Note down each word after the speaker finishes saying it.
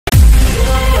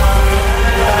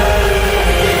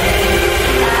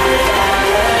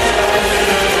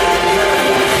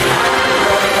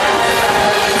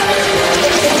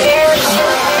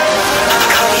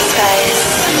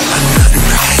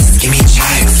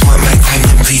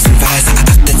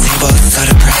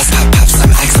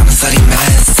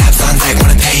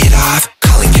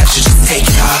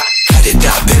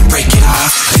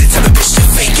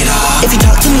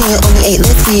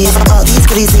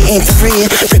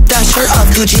rip that shirt off,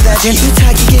 Gucci legend. You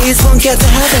tacky gays won't get to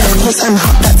heaven. Cause I'm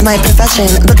hot, that's my profession.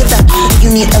 Look at that, you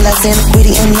need a lesson.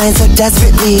 Waiting in line so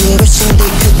desperately, wishing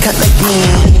they could cut like me.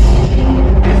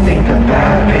 This ain't the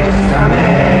bad bitch summer.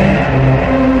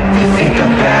 This ain't the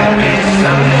bad bitch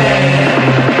summer.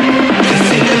 This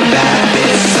ain't the bad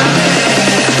bitch summer.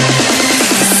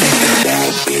 This ain't the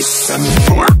bad bitch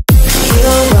summer. You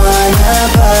wanna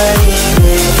party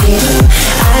with you?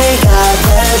 I got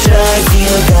the drugs,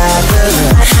 you got the room.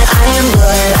 I am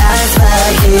bored as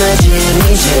fuck in my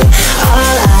Jimmy Choo.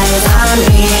 All eyes on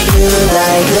me, you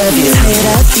like the view. Tired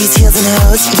of these heels and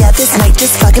hoes, yeah, this night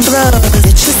just fucking blows.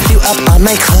 It just threw up on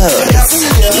my clothes.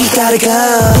 We gotta go.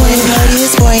 Boring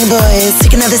parties, boring boys.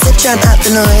 Take another sip, drown out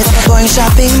the noise. Boring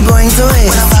shopping, boring toys.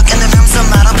 When I walk in the room, so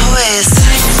model poised.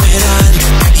 Wait on,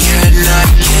 you're not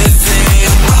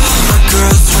giving. All my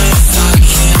girls went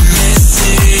fucking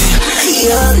missing.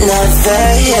 You'll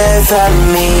never hear from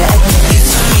me.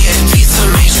 It's on me, a piece of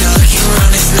major. Looking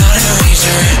around, it's not a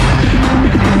major.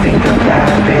 Think of that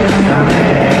bitch summer.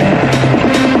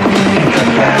 Think of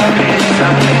that bitch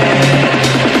summer.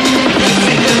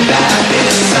 Think of that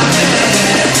bitch summer.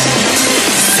 Think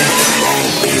of that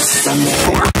bitch summer.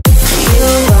 You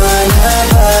wanna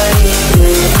party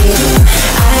with you?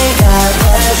 I got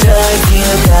the drugs, you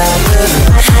got the room.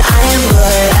 I am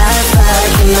bored as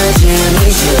fuck in my Jimmy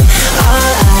Choo.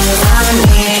 All eyes on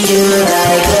me, you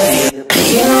like the view.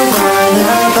 You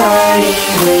wanna party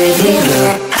with me,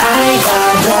 girl? I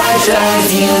got the drugs,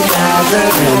 you got the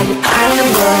room. I am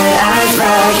bored as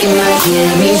fuck in my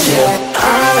Jimmy Choo.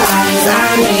 All eyes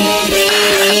on me.